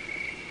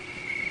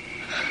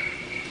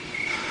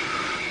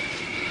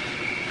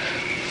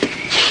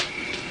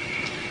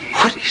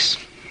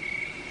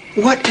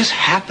 What is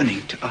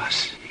happening to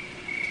us?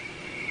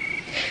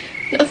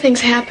 Nothing's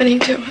happening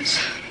to us.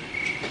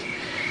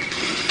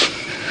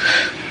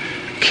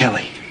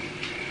 Kelly,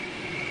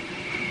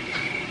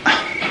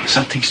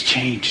 something's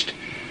changed.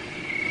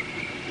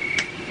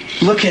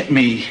 Look at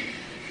me.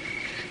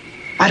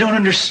 I don't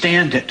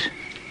understand it.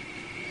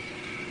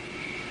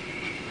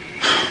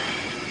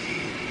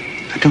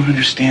 I don't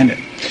understand it.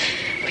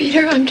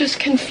 Peter, I'm just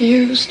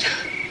confused.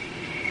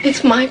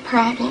 It's my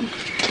problem.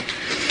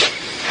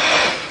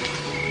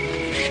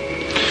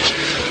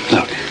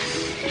 Look,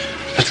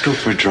 let's go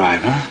for a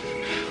drive, huh?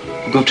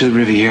 We'll go up to the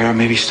Riviera,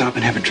 maybe stop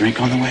and have a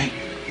drink on the way.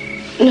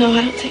 No,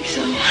 I don't think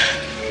so.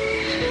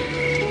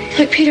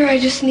 Look, Peter, I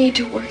just need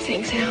to work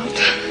things out.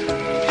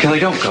 Kelly,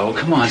 don't go.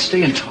 Come on,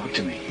 stay and talk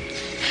to me.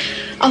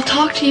 I'll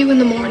talk to you in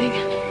the morning.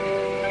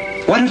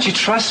 Why don't you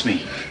trust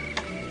me?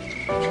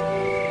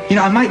 You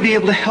know, I might be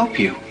able to help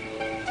you.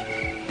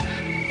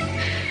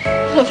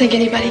 I don't think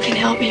anybody can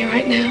help me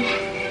right now.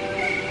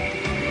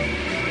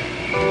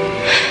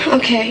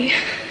 Okay,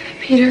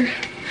 Peter.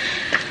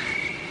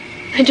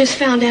 I just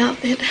found out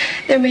that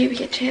there may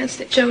be a chance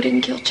that Joe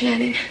didn't kill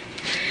Channing.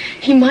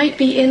 He might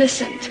be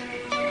innocent.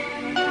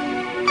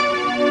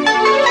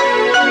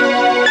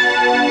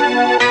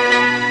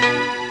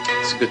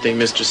 It's a good thing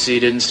Mr. C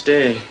didn't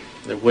stay.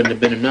 There wouldn't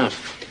have been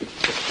enough.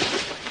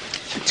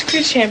 It's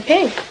good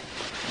champagne.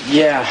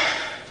 Yeah.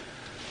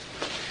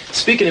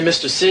 Speaking of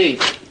Mr. C,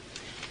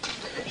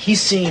 he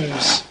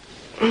seems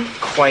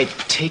quite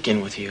taken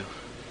with you.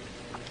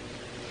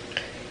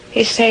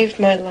 He saved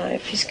my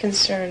life. He's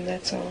concerned,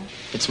 that's all.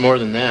 It's more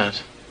than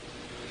that.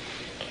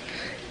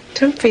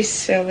 Don't be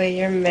silly.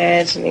 You're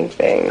imagining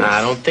things. I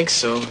don't think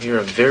so. You're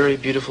a very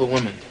beautiful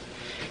woman.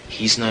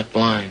 He's not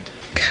blind.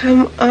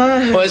 Come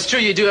on. Well, it's true.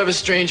 You do have a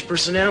strange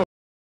personality.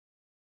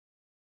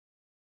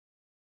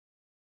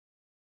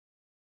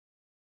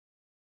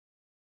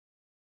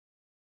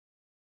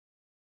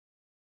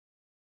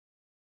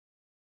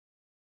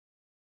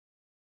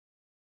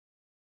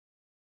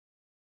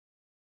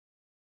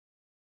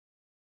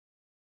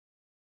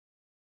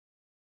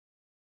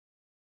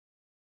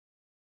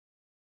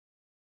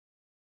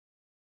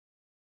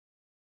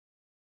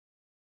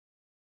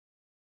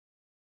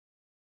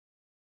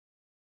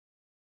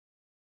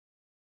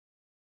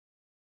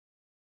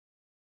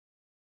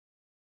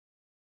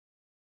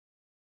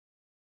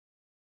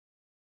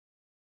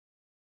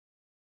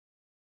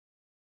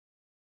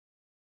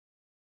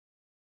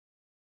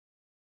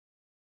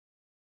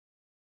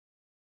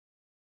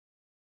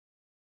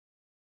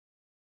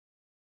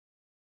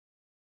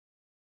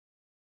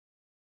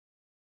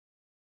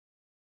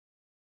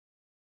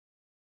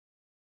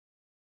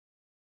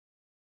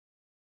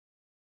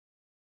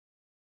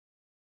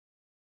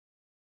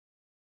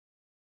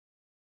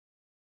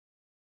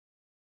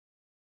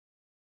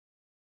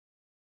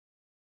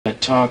 That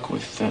talk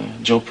with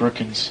Joe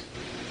Perkins.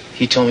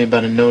 He told me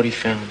about a note he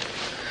found.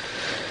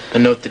 A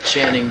note that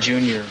Channing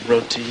Jr.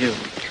 wrote to you.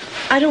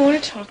 I don't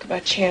want to talk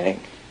about Channing.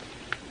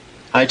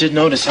 I did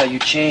notice how you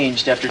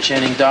changed after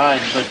Channing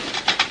died, but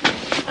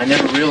I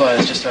never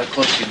realized just how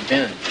close you'd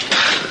been.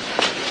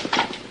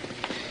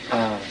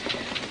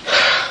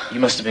 You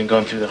must have been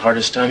going through the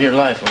hardest time of your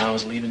life when I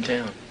was leaving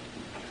town.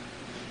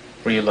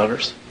 Were you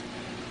lovers?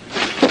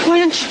 Why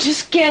don't you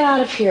just get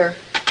out of here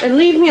and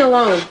leave me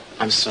alone?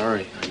 I'm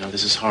sorry. I know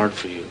this is hard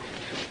for you.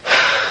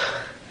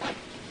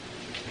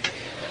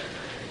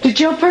 Did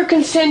Joe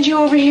Perkins send you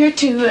over here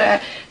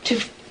to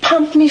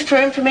pump me for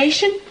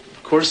information?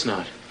 Of course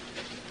not.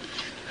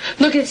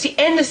 Look, it's the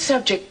end of the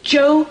subject.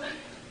 Joe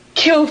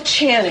killed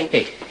Channing.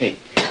 Hey.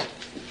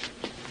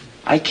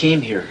 I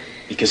came here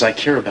because I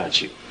care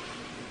about you.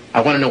 I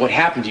want to know what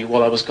happened to you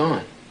while I was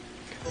gone.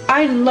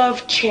 I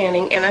loved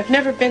Channing, and I've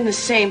never been the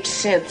same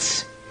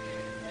since.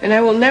 And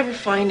I will never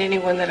find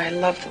anyone that I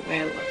love the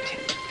way I loved him.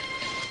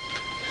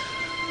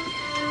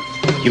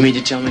 You mean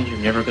to tell me you're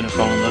never going to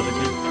fall in love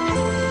again?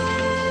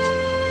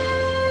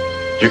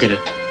 You're going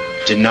to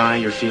deny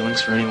your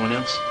feelings for anyone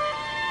else?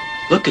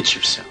 Look at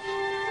yourself.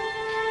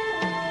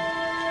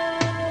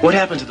 What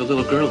happened to the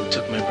little girl who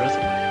took my breath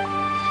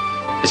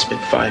away? It's been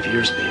 5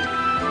 years, baby.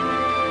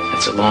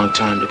 That's a long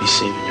time to be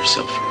saving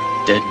yourself for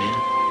a dead man.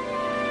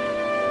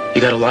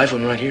 You got a live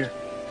one right here.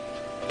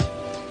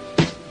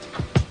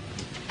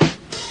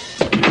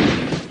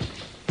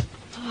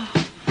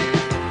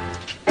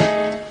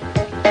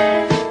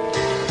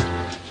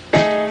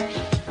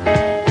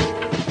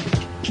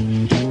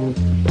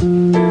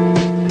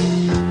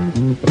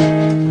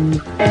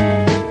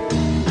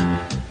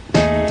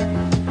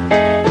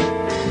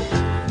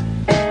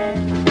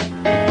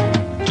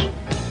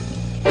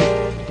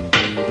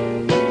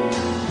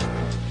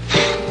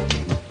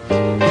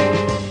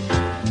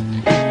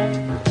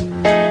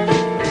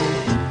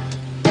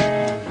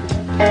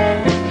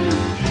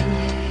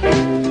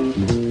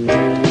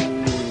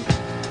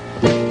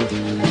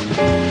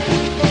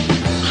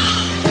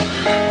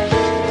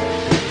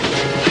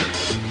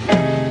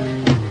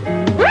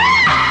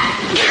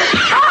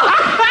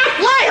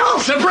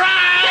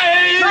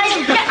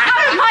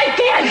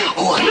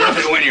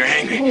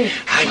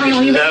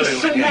 Lionel, you make me love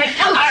so it. mad.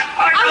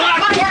 I want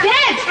my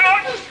bed!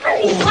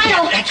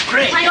 Lionel! That's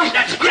great. Lionel!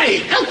 That's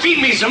great.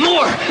 Feed me some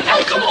more.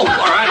 Oh, come on.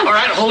 All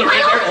right. Hold it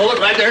right there. Hold it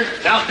right there.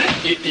 Now,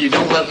 you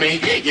don't love me.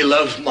 You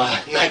love my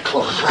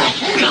nightclothes, right?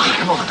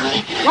 Come on,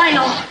 honey.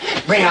 Lionel!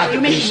 Bring out the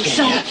You're making beast me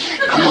so... in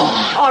you. Come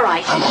on. All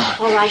right. Come on.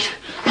 All right.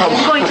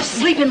 I'm going to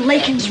sleep in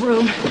Lakin's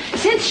room,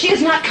 since she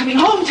is not coming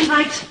home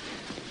tonight.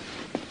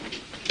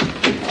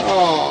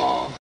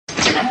 Oh.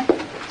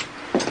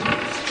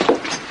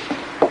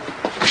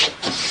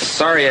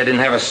 Sorry I didn't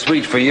have a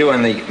suite for you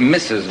and the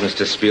Mrs.,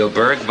 Mr.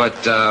 Spielberg, but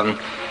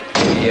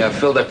we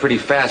filled up pretty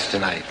fast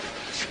tonight.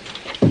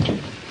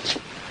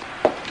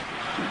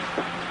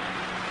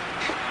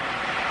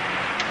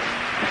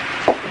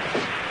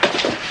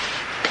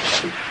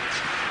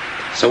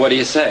 So what do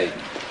you say?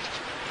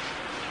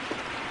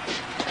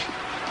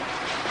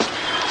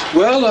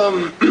 Well,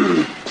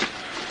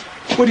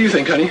 what do you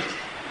think, honey?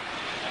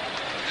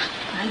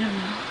 I don't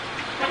know.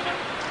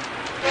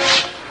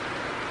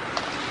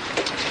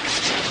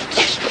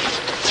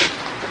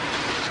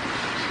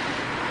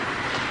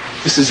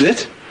 This is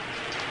it?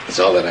 That's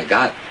all that I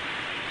got.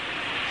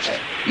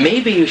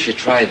 Maybe you should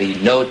try the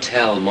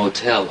no-tell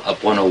motel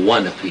up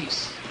 101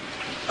 apiece.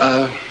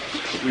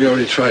 We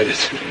already tried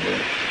it.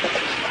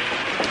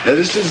 Yeah,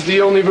 this is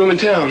the only room in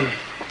town.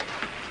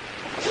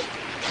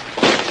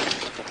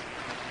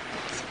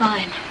 It's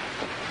fine.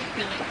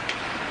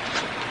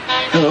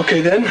 Oh,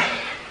 okay, then.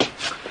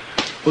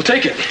 We'll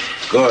take it.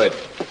 Good.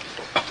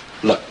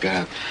 Look,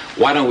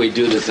 why don't we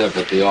do this up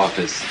at the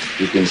office?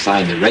 You can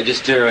sign the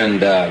register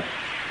and,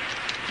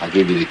 I'll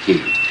give you the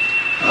key.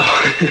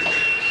 Oh.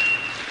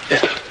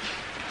 Yeah.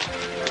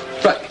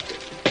 Right.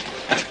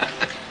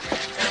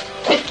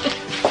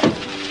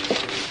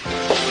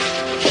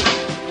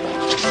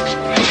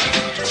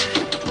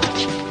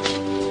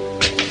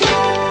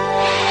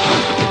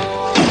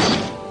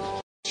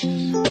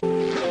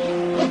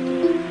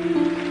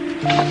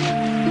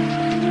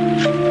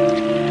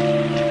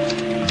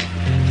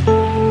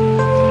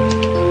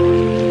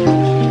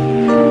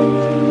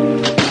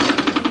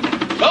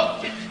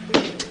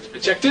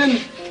 Checked in.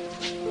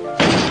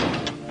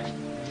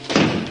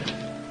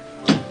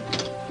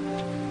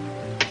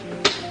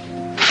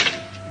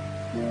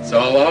 It's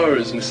all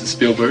ours, Mrs.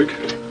 Spielberg.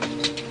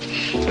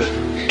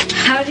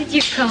 How did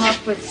you come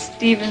up with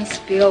Steven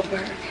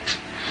Spielberg?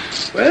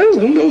 Well,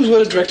 who knows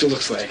what a director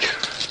looks like?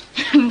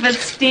 But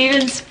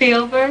Steven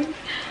Spielberg?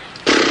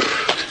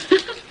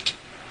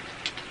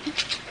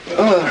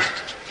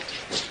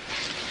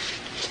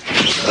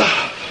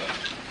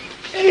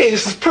 Hey,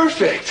 this is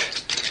perfect.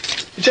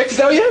 You checked this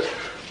out yet?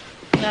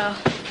 No.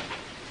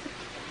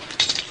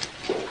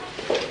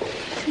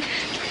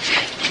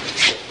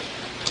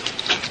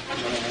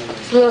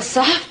 It's a little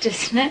soft,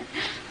 isn't it?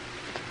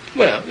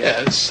 Well,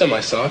 yeah, it's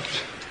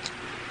semi-soft.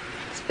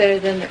 It's better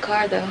than the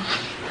car, though.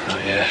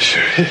 Oh, yeah,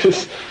 sure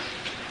is.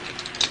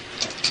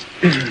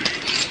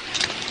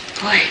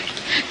 Boy,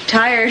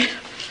 tired.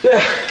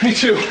 Yeah, me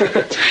too.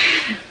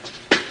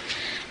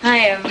 I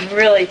am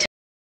really tired.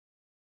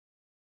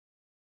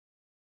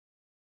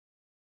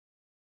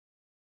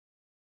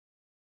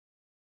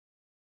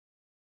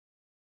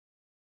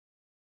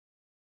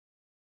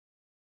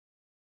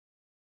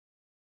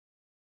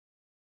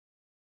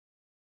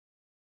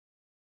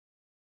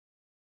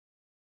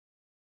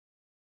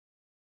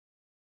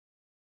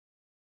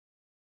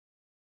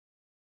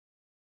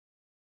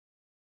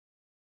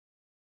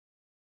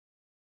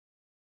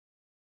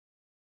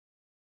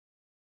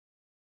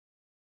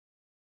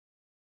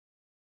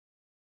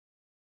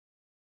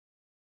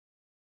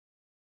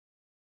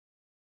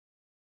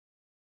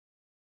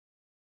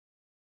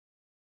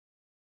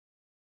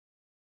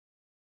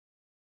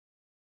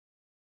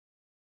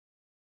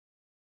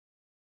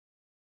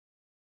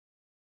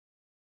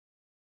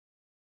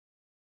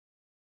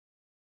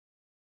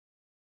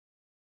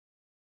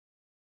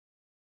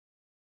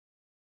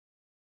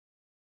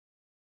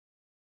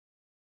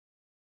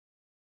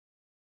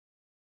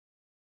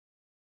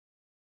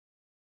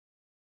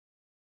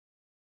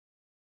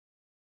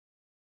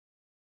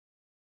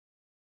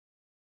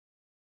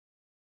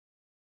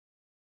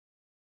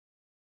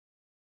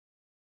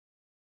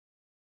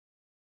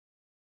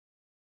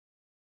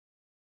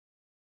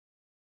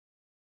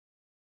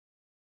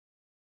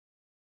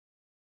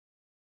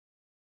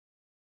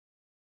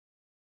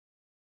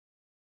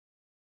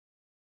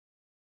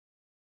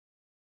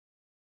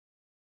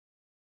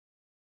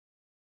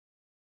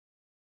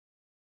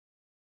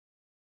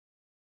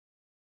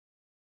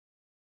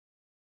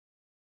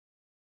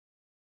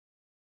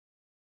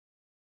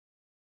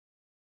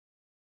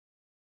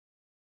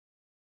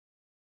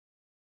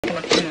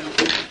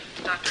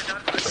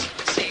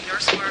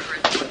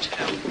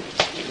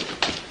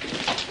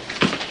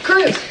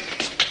 Cruz,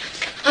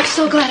 I'm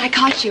so glad I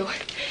caught you.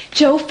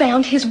 Joe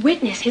found his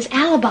witness, his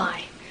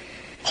alibi.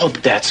 Oh,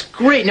 that's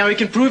great. Now he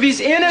can prove he's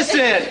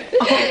innocent.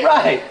 All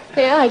right.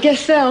 Yeah, I guess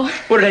so.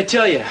 What did I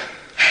tell you?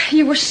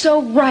 You were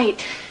so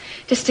right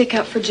to stick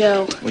up for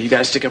Joe. Well, you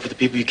gotta stick up for the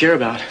people you care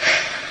about.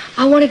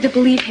 I wanted to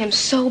believe him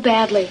so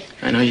badly.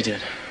 I know you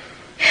did.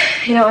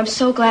 You know, I'm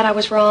so glad I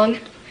was wrong.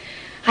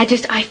 I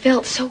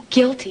felt so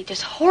guilty,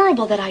 just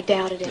horrible that I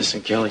doubted him.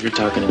 Listen, Kelly, you're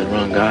talking to the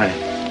wrong guy.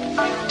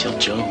 Tell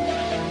Joe.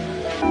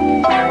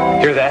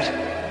 Hear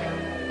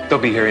that? They'll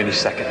be here any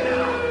second now.